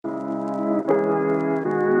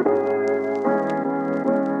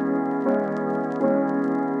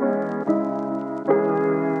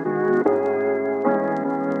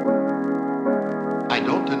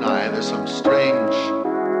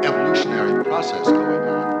process going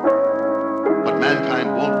on, but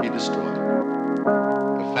mankind won't be destroyed.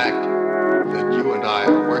 The fact that you and I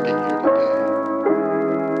are working here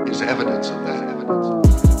today is evidence of that evidence.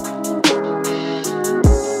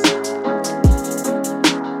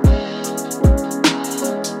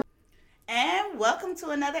 And welcome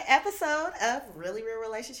to another episode of Really Real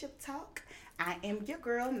Relationship Talk. I am your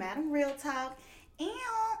girl, Madam Real Talk, and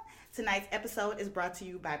tonight's episode is brought to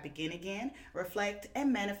you by Begin Again, Reflect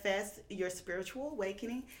and Manifest Your Spiritual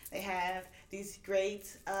Awakening. They have these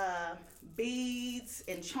great beads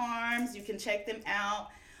and charms. You can check them out.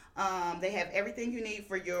 They have everything you need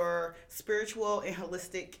for your spiritual and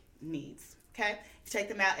holistic needs. Okay? Check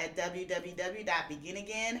them out at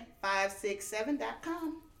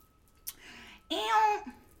www.beginagain567.com.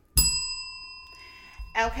 And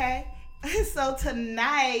okay, so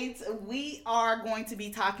tonight we are going to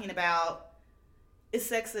be talking about, is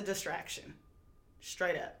sex a distraction?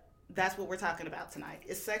 Straight up. That's what we're talking about tonight.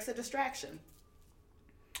 Is sex a distraction?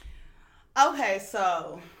 Okay,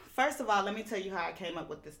 so first of all, let me tell you how I came up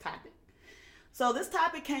with this topic. So this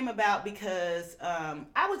topic came about because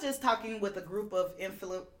I was just talking with a group of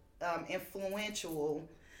influential.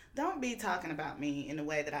 Don't be talking about me in the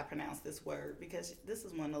way that I pronounce this word, because this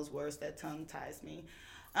is one of those words that tongue ties me.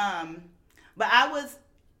 But I was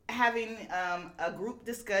having a group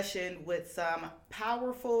discussion with some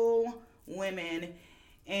powerful women,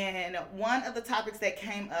 and one of the topics that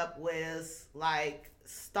came up was like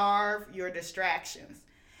starve your distractions.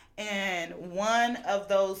 And one of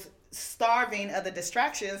those starving of the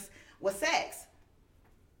distractions was sex.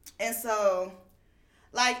 And so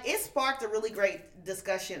like it sparked a really great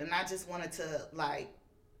discussion, and I just wanted to I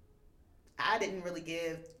didn't really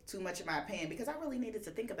give too much of my opinion because I really needed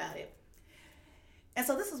to think about it. And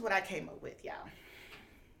so this is what I came up with, y'all.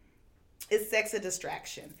 Is sex a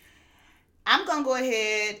distraction? I'm going to go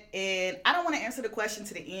ahead, and I don't want to answer the question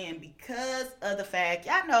to the end because of the fact,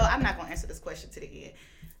 y'all know I'm not going to answer this question to the end.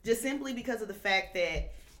 Just simply because of the fact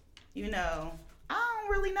that, I don't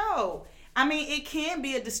really know. I mean, it can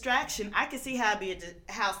be a distraction. I can see how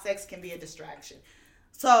sex can be a distraction.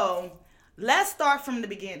 So let's start from the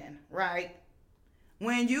beginning, right?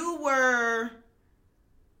 When you were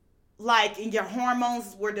and your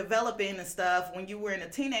hormones were developing and stuff, when you were in the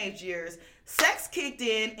teenage years, sex kicked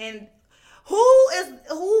in, and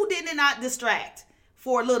who did it not distract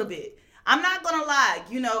for a little bit? I'm not gonna lie,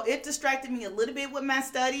 it distracted me a little bit with my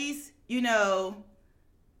studies,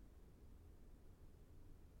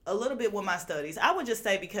 a little bit with my studies. I would just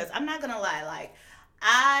say, because I'm not gonna lie,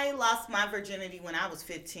 I lost my virginity when I was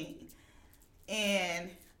 15, and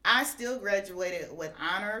I still graduated with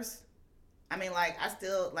honors. I mean, I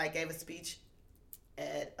still gave a speech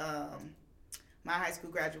at my high school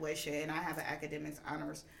graduation, and I have an academics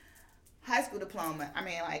honors high school diploma. I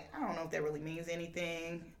mean, I don't know if that really means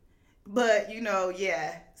anything, but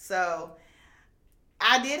yeah. So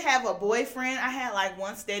I did have a boyfriend. I had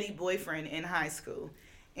one steady boyfriend in high school.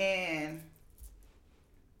 And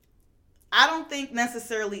I don't think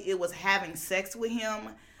necessarily it was having sex with him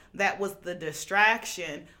that was the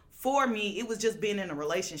distraction. For me, it was just being in a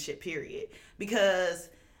relationship, period. Because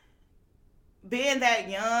being that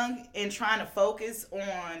young and trying to focus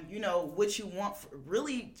on, what you want for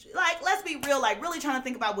really, let's be real, really trying to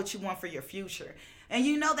think about what you want for your future. And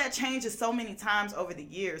that changes so many times over the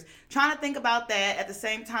years. Trying to think about that at the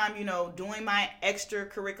same time, doing my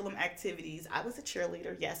extracurriculum activities. I was a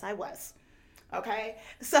cheerleader. Yes, I was. Okay.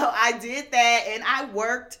 So I did that, and I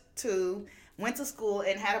worked too, went to school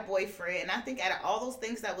and had a boyfriend. And I think out of all those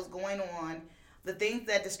things that was going on, the things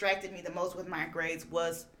that distracted me the most with my grades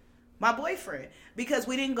was my boyfriend, because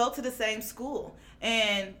we didn't go to the same school.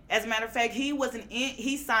 And as a matter of fact, he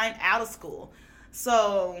signed out of school.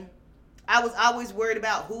 So I was always worried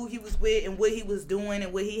about who he was with and what he was doing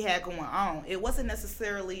and what he had going on. It wasn't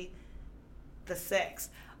necessarily the sex.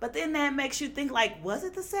 But then that makes you think, was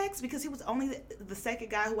it the sex? Because he was only the second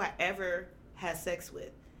guy who I ever had sex with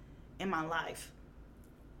in my life.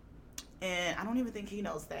 And I don't even think he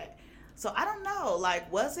knows that. So I don't know.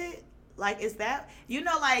 Was it? Is that?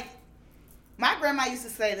 My grandma used to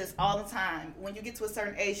say this all the time. When you get to a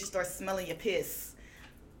certain age, you start smelling your piss.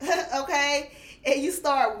 Okay? And you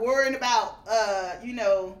start worrying about,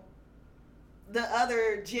 the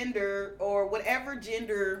other gender, or whatever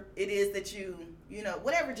gender it is that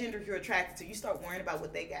whatever gender you're attracted to, you start worrying about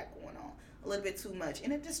what they got going on a little bit too much,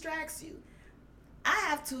 and it distracts you. I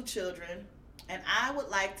have 2 children, and I would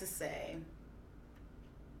like to say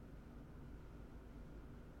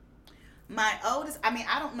my oldest,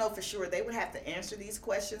 I don't know for sure. They would have to answer these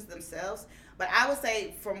questions themselves, but I would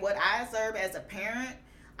say, from what I observe as a parent,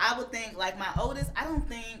 I would think my oldest, I don't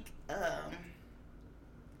think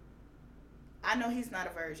I know he's not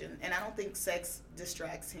a virgin, and I don't think sex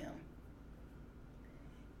distracts him.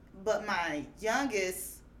 But my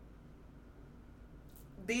youngest,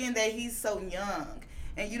 being that he's so young,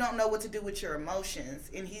 and you don't know what to do with your emotions,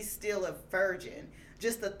 and he's still a virgin,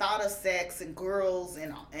 just the thought of sex and girls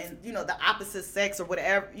and the opposite sex or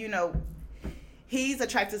whatever, he's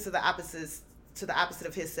attracted to the opposite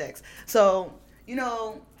of his sex. So,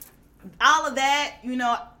 all of that,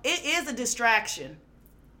 it is a distraction.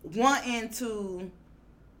 Wanting to,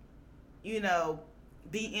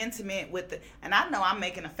 be intimate with and I know I'm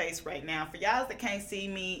making a face right now. For y'all that can't see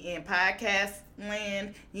me in podcast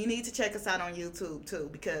land, you need to check us out on YouTube too,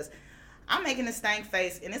 because I'm making a stank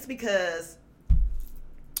face, and it's because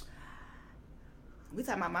we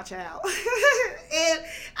talking about my child. And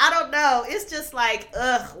I don't know. It's just like,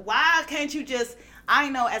 why can't you just, I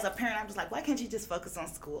know as a parent, I'm just like, why can't you just focus on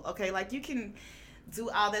school? Okay, like you can do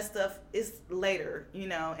all that stuff. It's later,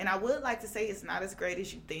 and I would like to say it's not as great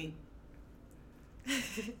as you think.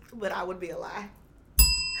 But I would be a lie.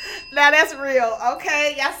 Now that's real,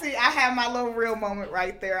 okay? Y'all see, I have my little real moment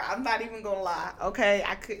right there. I'm not even gonna lie, okay?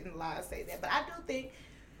 I couldn't lie and say that. But I do think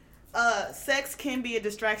sex can be a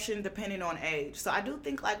distraction depending on age. So I do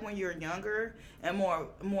think like when you're younger and more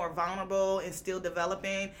vulnerable and still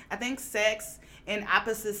developing, I think sex and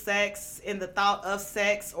opposite sex and the thought of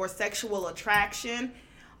sex or sexual attraction,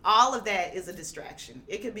 all of that is a distraction.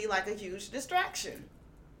 It could be like a huge distraction.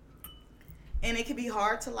 And it can be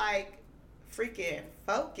hard to like freaking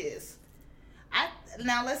focus.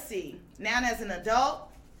 Now let's see. Now as an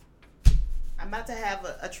adult, I'm about to have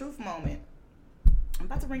a truth moment. I'm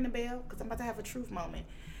about to ring the bell because I'm about to have a truth moment.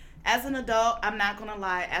 As an adult, I'm not going to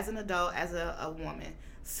lie. As an adult, as a woman,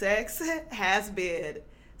 sex has been,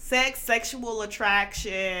 sexual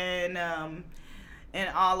attraction, and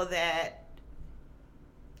all of that.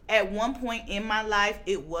 At one point in my life,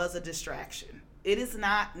 it was a distraction. It is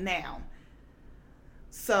not now.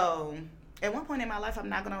 So, at one point in my life, I'm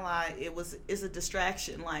not going to lie, it's a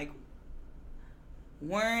distraction. Like,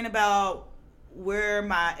 worrying about where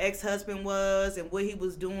my ex-husband was and what he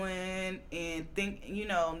was doing and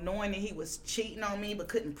knowing that he was cheating on me but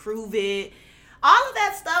couldn't prove it. All of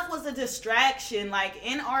that stuff was a distraction. Like,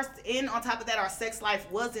 on top of that, our sex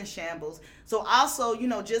life was in shambles. So, also,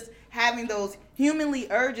 just having those humanly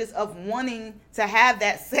urges of wanting to have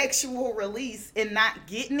that sexual release and not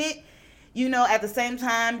getting it. At the same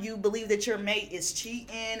time, you believe that your mate is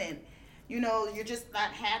cheating and, you're just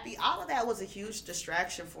not happy. All of that was a huge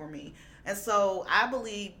distraction for me. And so I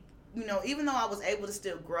believe, even though I was able to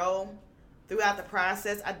still grow throughout the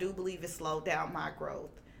process, I do believe it slowed down my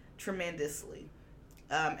growth tremendously.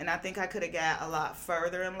 And I think I could have got a lot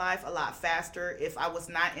further in life, a lot faster, if I was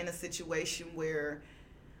not in a situation where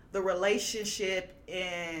the relationship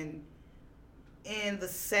and the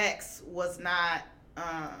sex was not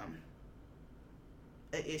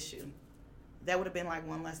an issue. That would have been like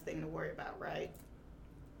one less thing to worry about, right?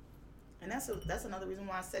 And that's another reason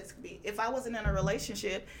why sex could be. If I wasn't in a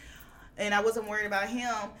relationship and I wasn't worried about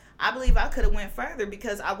him, I believe I could have went further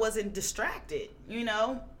because I wasn't distracted,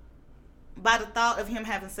 by the thought of him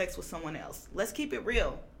having sex with someone else. Let's keep it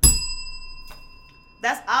real.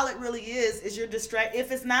 That's all it really is you're distracted.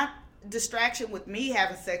 If it's not distraction with me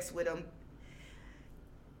having sex with him,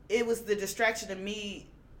 it was the distraction of me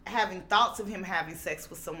having thoughts of him having sex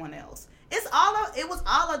with someone else. It was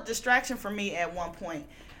all a distraction for me at one point.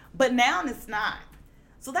 But now it's not.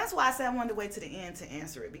 So that's why I said I wanted to wait to the end to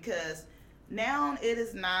answer it, because now it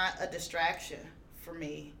is not a distraction for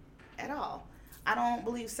me at all. I don't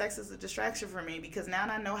believe sex is a distraction for me because now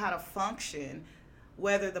I know how to function,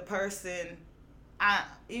 whether the person, I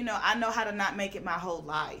know how to not make it my whole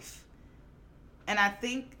life. And I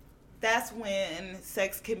think that's when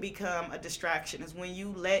sex can become a distraction, is when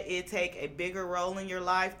you let it take a bigger role in your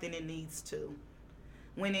life than it needs to.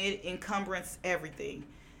 When it encumbers everything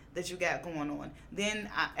that you got going on. Then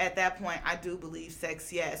at that point, I do believe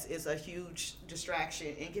sex, yes, is a huge distraction.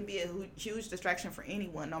 It can be a huge distraction for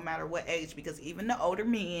anyone, no matter what age, because even the older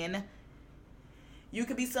men, you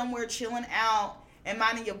could be somewhere chilling out and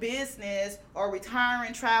minding your business or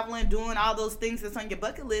retiring, traveling, doing all those things that's on your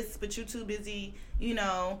bucket list, but you're too busy,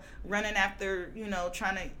 running after,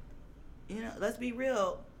 trying to, let's be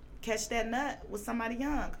real, catch that nut with somebody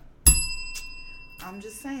young. I'm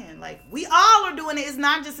just saying, like, we all are doing it. It's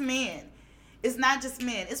not just men. It's not just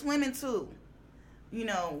men. It's women too.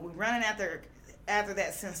 We're running after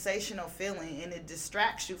that sensational feeling, and it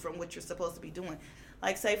distracts you from what you're supposed to be doing.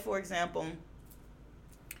 Like, say, for example,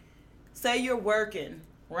 say you're working,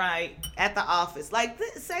 right, at the office. Like,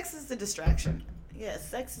 sex is a distraction. Yes,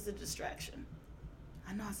 sex is a distraction.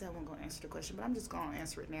 I know I said I wasn't going to answer the question, but I'm just going to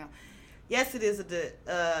answer it now. Yes, it is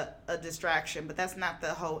a distraction, but that's not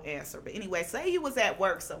the whole answer. But anyway, say you was at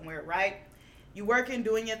work somewhere, right? You working,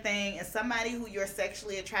 doing your thing, and somebody who you're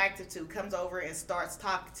sexually attracted to comes over and starts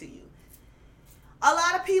talking to you. A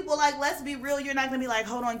lot of people, like, let's be real, you're not going to be like,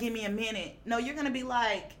 hold on, give me a minute. No, you're going to be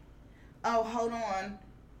like, oh, hold on,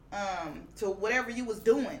 to whatever you was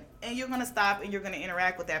doing. And you're going to stop and you're going to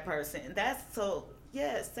interact with that person. And that's so,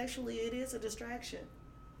 yeah, sexually it is a distraction.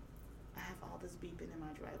 I have all this beeping in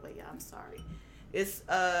my driveway. Yeah, I'm sorry. It's,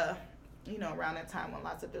 around that time when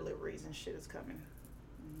lots of deliveries and shit is coming.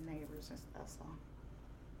 Neighbors and stuff,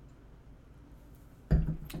 so.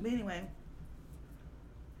 But anyway,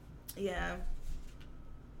 yeah.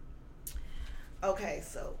 Okay,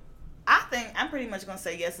 so I think I'm pretty much going to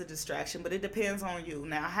say yes, a distraction, but it depends on you.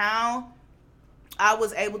 Now, how I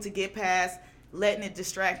was able to get past letting it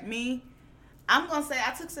distract me, I'm going to say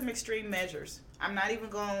I took some extreme measures. I'm not even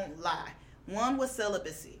going to lie. One was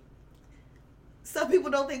celibacy. Some people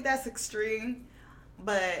don't think that's extreme,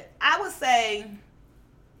 but I would say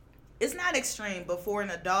it's not extreme, but for an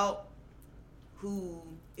adult who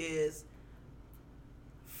is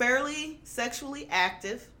fairly sexually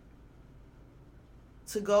active,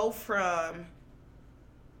 to go from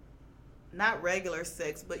not regular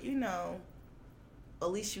sex, but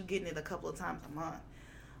at least you getting it a couple of times a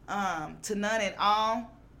month, to none at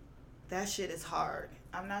all, that shit is hard.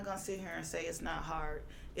 I'm not gonna sit here and say it's not hard.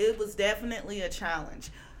 It was definitely a challenge.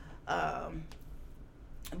 But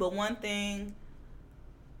one thing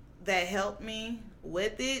that helped me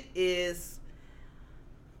with it is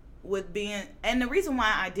and the reason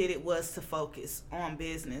why I did it was to focus on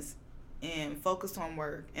business and focus on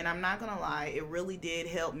work. And I'm not gonna lie, it really did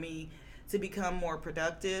help me to become more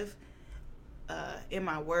productive in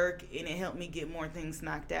my work, and it helped me get more things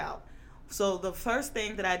knocked out. So the first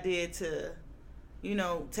thing that I did to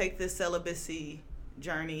take this celibacy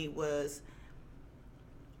journey was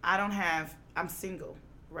I'm single,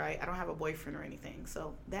 right? I don't have a boyfriend or anything,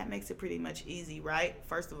 so that makes it pretty much easy, right?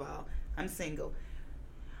 First of all, I'm single.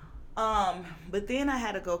 But then I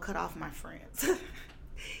had to go cut off my friends.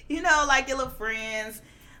 Like your little friends.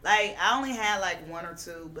 Like, I only had like one or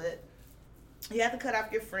two, but you have to cut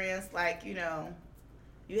off your friends. Like, you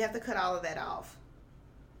have to cut all of that off.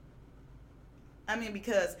 I mean,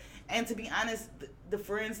 and to be honest, the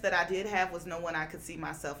friends that I did have was no one I could see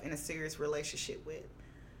myself in a serious relationship with.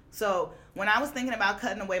 So when I was thinking about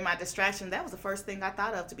cutting away my distraction, that was the first thing I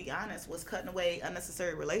thought of, to be honest, was cutting away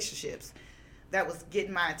unnecessary relationships that was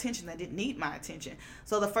getting my attention, that didn't need my attention.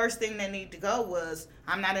 So the first thing that needed to go was,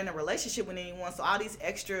 I'm not in a relationship with anyone, so all these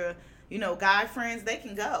extra, guy friends, they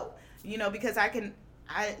can go. Because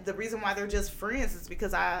the reason why they're just friends is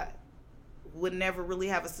because I would never really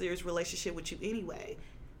have a serious relationship with you anyway.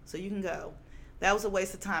 So you can go. That was a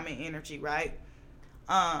waste of time and energy, right?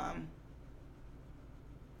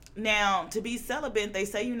 Now, to be celibate, they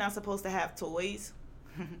say you're not supposed to have toys.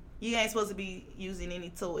 You ain't supposed to be using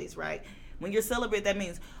any toys, right? When you're celibate, that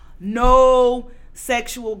means no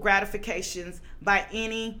sexual gratifications by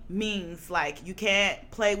any means. Like, you can't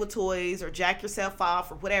play with toys or jack yourself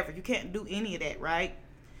off or whatever. You can't do any of that, right?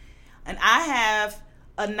 And I have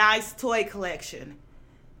a nice toy collection,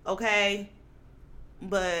 okay?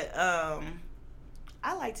 But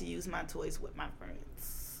I like to use my toys with my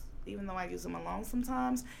friends, even though I use them alone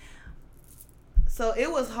sometimes. So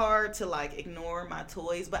it was hard to like ignore my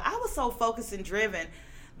toys, but I was so focused and driven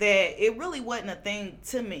that it really wasn't a thing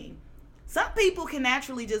to me. Some people can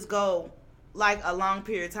naturally just go like a long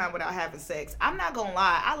period of time without having sex. I'm not gonna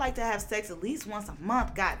lie, I like to have sex at least once a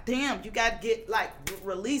month. God damn, you gotta get like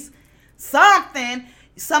release something,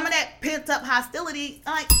 some of that pent up hostility.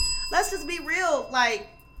 Like, let's just be real, like,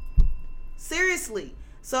 seriously.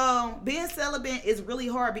 So being celibate is really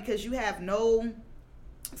hard because you have no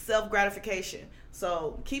self gratification.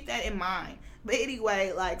 So keep that in mind. But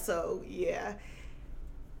anyway, like, so yeah.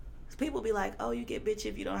 People be like, oh, you get bitchy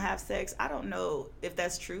if you don't have sex. I don't know if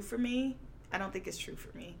that's true for me. I don't think it's true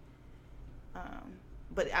for me.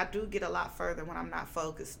 But I do get a lot further when I'm not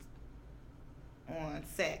focused on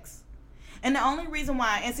sex. And the only reason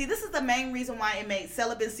why, and see, this is the main reason why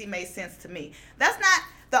celibacy made sense to me. That's not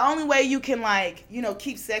the only way you can, like,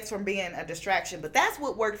 keep sex from being a distraction. But that's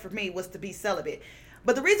what worked for me, was to be celibate.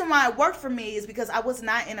 But the reason why it worked for me is because I was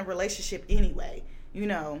not in a relationship anyway.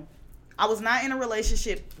 I was not in a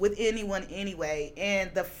relationship with anyone anyway.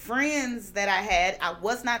 And the friends that I had, I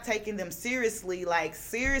was not taking them seriously. Like,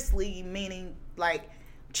 seriously meaning, like,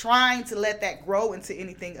 trying to let that grow into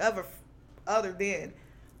anything other than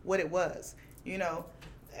what it was,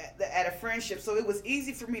 at a friendship. So it was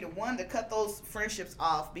easy for me to cut those friendships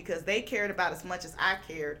off because they cared about as much as I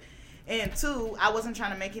cared. And two, I wasn't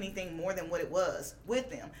trying to make anything more than what it was with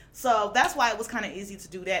them. So that's why it was kind of easy to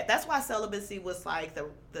do that. That's why celibacy was like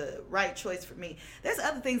the right choice for me. There's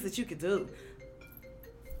other things that you could do.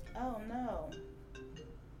 Oh no.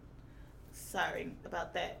 Sorry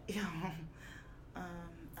about that.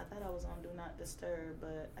 I thought I was on Do Not Disturb,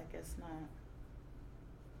 but I guess not.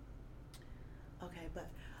 Okay, but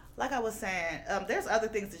like I was saying, there's other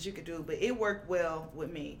things that you could do, but it worked well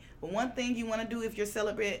with me. But one thing you want to do if you're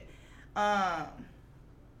celibate, I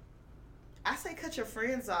say cut your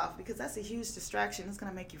friends off, because that's a huge distraction. It's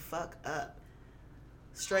going to make you fuck up.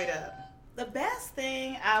 Straight up. The best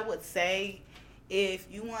thing I would say, if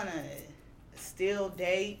you want to still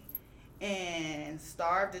date and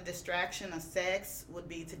starve the distraction of sex, would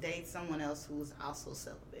be to date someone else who's also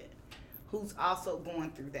celibate, who's also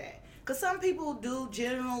going through that. Because some people do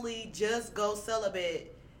generally just go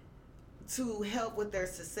celibate to help with their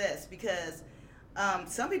success. Because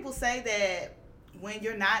some people say that when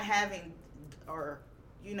you're not having, or,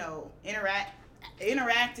 you know,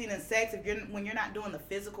 interacting in sex, when you're not doing the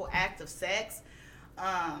physical act of sex,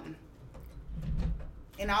 and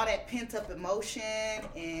all that pent up emotion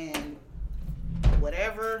and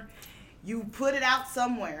whatever, you put it out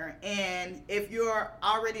somewhere. And if you're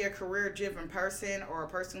already a career driven person, or a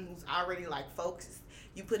person who's already like focused,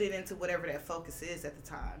 you put it into whatever that focus is at the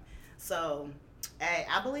time. So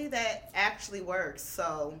I believe that actually works.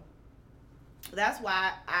 So that's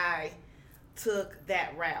why I took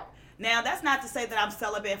that route. Now, that's not to say that I'm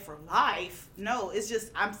celibate for life. No, it's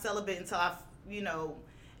just I'm celibate until I,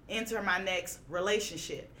 enter my next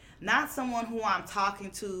relationship. Not someone who I'm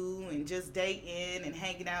talking to and just dating and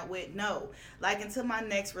hanging out with. No, like until my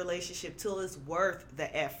next relationship, till it's worth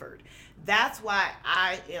the effort. That's why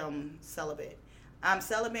I am celibate. I'm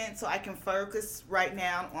celibate so I can focus right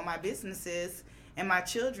now on my businesses and my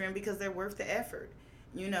children, because they're worth the effort,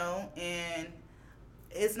 and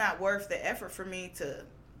it's not worth the effort for me to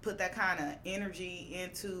put that kind of energy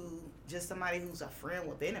into just somebody who's a friend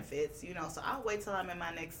with benefits, so I'll wait till I'm in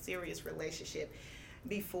my next serious relationship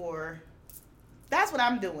before. That's what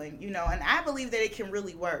I'm doing, and I believe that it can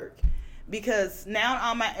really work, because now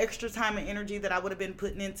all my extra time and energy that I would have been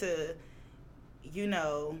putting into,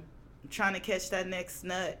 trying to catch that next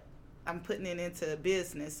nut, I'm putting it into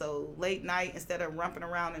business. So late night, instead of rumping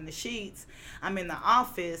around in the sheets, I'm in the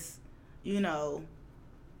office,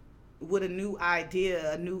 with a new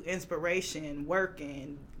idea, a new inspiration,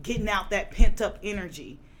 working, getting out that pent up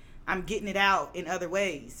energy. I'm getting it out in other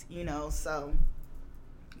ways, so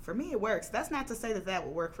for me it works. That's not to say that that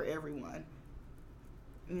would work for everyone.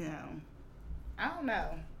 I don't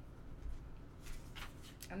know.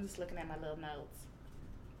 I'm just looking at my little notes.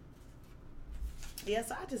 Yeah,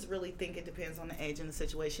 so I just really think it depends on the age and the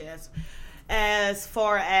situation as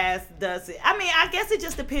far as does it. I mean, I guess it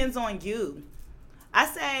just depends on you. I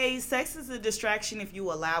say sex is a distraction if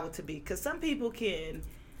you allow it to be, because some people can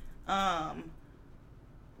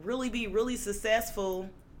really be really successful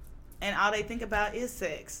and all they think about is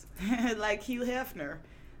sex, like Hugh Hefner,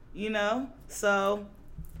 So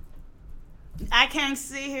I can't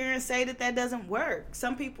sit here and say that that doesn't work.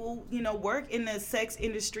 Some people, work in the sex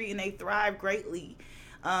industry and they thrive greatly.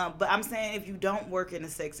 But I'm saying if you don't work in the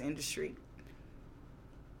sex industry,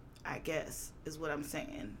 I guess is what I'm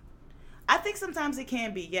saying. I think sometimes it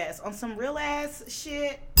can be, yes. On some real ass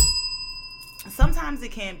shit, sometimes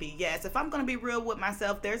it can be, yes. If I'm going to be real with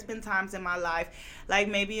myself, there's been times in my life, like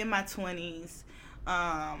maybe in my 20s,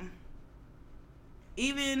 I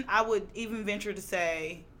would even venture to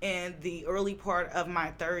say in the early part of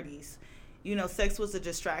my 30s, sex was a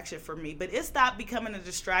distraction for me. But it stopped becoming a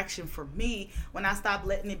distraction for me when I stopped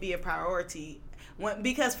letting it be a priority.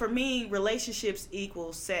 Because for me, relationships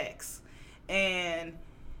equal sex. And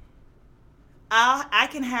I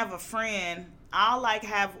can have a friend. I'll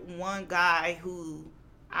have one guy who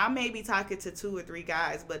I may be talking to 2 or 3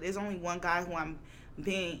 guys, but there's only one guy who I'm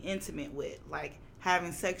being intimate with, like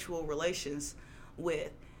having sexual relations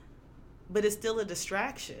with. But it's still a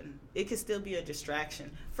distraction. It can still be a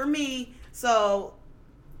distraction for me. So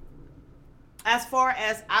as far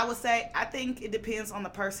as I would say, I think it depends on the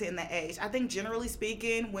person and the age. I think generally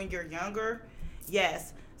speaking, when you're younger,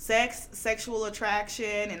 yes, sex, sexual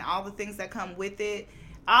attraction, and all the things that come with it,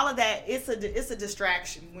 all of that, it's a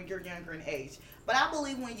distraction when you're younger in age. But I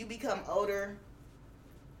believe when you become older,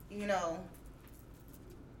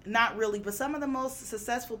 not really, but some of the most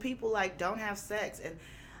successful people don't have sex. And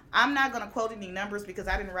I'm not going to quote any numbers because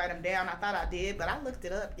I didn't write them down. I thought I did, but I looked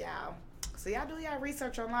it up, y'all. So y'all do y'all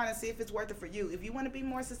research online and see if it's worth it for you. If you want to be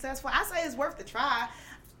more successful, I say it's worth the try.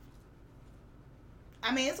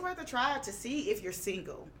 I mean, it's worth a try to see if you're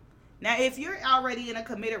single. Now, if you're already in a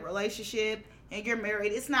committed relationship and you're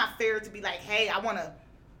married, it's not fair to be like, hey, I want to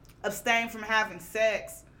abstain from having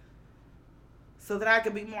sex so that I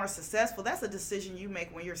can be more successful. That's a decision you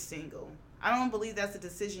make when you're single. I don't believe that's a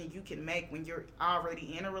decision you can make when you're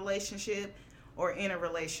already in a relationship or in a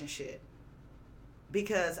relationship.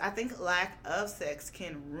 Because I think lack of sex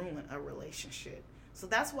can ruin a relationship. So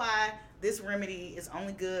that's why this remedy is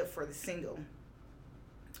only good for the single.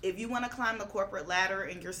 If you want to climb the corporate ladder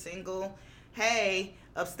and you're single, hey,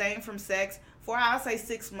 abstain from sex for, I'll say,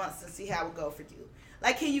 6 months and see how it go for you.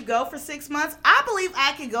 Like, can you go for 6 months? I believe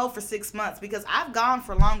I can go for 6 months because I've gone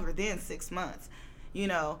for longer than 6 months, you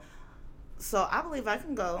know. So I believe I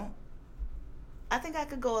can go. I think I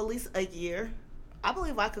could go at least a year. I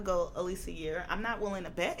believe I could go at least a year. I'm not willing to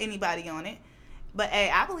bet anybody on it. But, hey,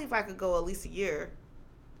 I believe I could go at least a year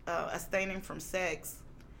abstaining from sex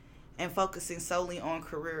and focusing solely on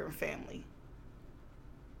career and family.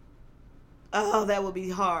 Oh, that would be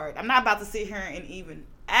hard. I'm not about to sit here and even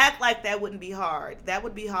act like that wouldn't be hard. That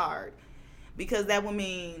would be hard. Because that would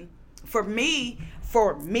mean, for me,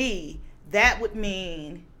 that would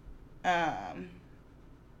mean I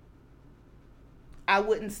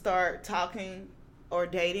wouldn't start talking or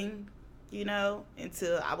dating, you know,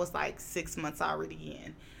 until I was like 6 months already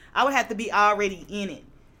in. I would have to be already in it,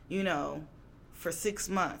 you know, for 6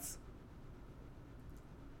 months.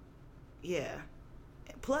 Yeah.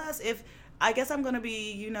 Plus, I guess I'm going to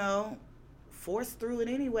be, you know, forced through it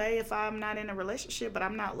anyway if I'm not in a relationship, but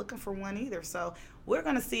I'm not looking for one either. So we're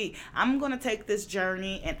going to see. I'm going to take this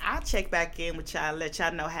journey and I'll check back in with y'all, let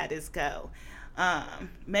y'all know how this go.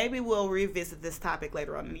 Maybe we'll revisit this topic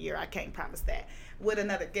later on in the year. I can't promise that, with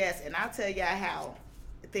another guest, and I'll tell y'all how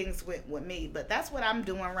things went with me. But that's what I'm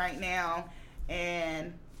doing right now,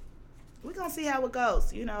 and we're going to see how it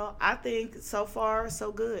goes. You know, I think so far,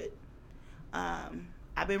 so good.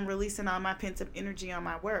 I've been releasing all my pent-up energy on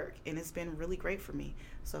my work, and it's been really great for me.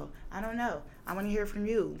 So, I don't know. I want to hear from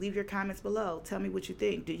you. Leave your comments below. Tell me what you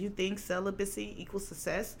think. Do you think celibacy equals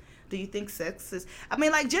success? Do you think sex is... I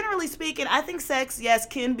mean, like, generally speaking, I think sex, yes,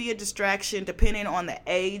 can be a distraction depending on the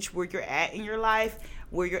age where you're at in your life,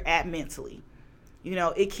 where you're at mentally. You know,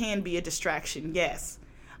 it can be a distraction, yes.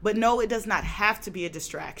 But no, it does not have to be a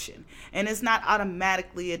distraction. And it's not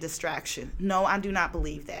automatically a distraction. No, I do not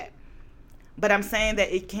believe that. But I'm saying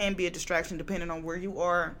that it can be a distraction depending on where you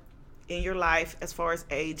are in your life as far as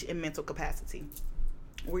age and mental capacity.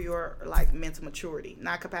 Where you're, like, mental maturity.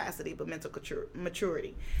 Not capacity, but mental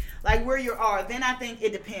maturity. Like, where you are, then I think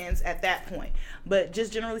it depends at that point. But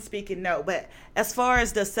just generally speaking, no. But as far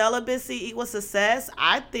as the celibacy equals success,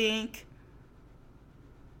 I think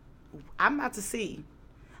I'm about to see.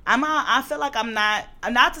 I feel like I'm not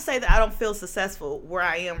to say that I don't feel successful where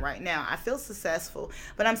I am right now. I feel successful,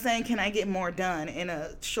 but I'm saying, can I get more done in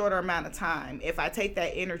a shorter amount of time if I take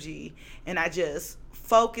that energy and I just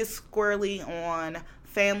focus squarely on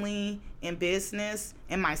family and business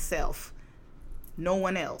and myself, no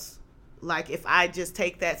one else. Like, if I just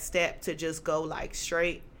take that step to just go, like,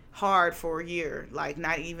 straight hard for a year, like,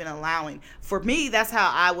 not even allowing. For me, that's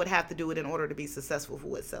how I would have to do it in order to be successful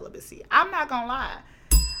with celibacy. I'm not gonna lie.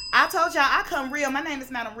 I told y'all I come real. My name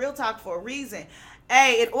is Madam Real Talk for a reason.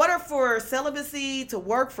 Hey, in order for celibacy to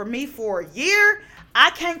work for me for a year, I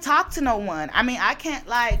can't talk to no one. I mean, I can't,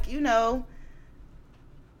 like, you know,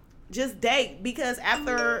 just date, because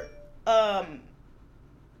after a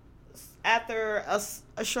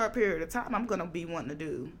short period of time, I'm gonna be wanting to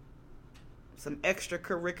do some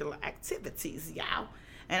extracurricular activities, y'all.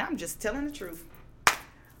 And I'm just telling the truth.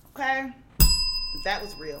 Okay? That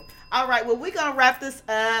was real. All right, well, we're going to wrap this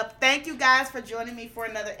up. Thank you guys for joining me for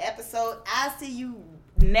another episode. I'll see you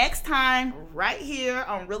next time right here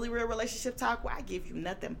on Really Real Relationship Talk, where I give you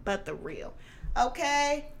nothing but the real.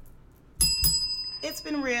 Okay? It's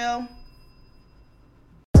been real.